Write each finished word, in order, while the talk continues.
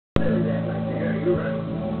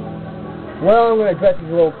Well, I'm going to address these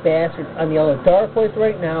little bastards on the other dark place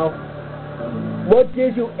right now. What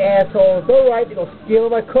gives you assholes the right to go steal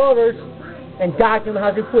my covers and document them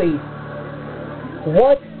as you please?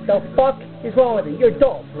 What the fuck is wrong with it? You're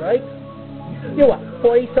adults, right? You're what,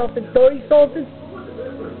 40-something,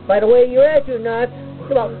 30-something? By the way you're at, you're not.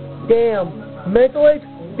 You're about, damn, mental age,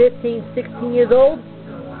 15, 16 years old?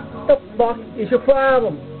 What the fuck is your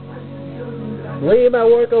problem? Leave my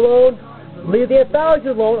work alone. Leave the anthology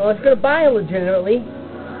alone unless you're going to buy it legitimately.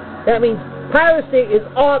 That means piracy is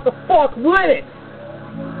on the fuck with it!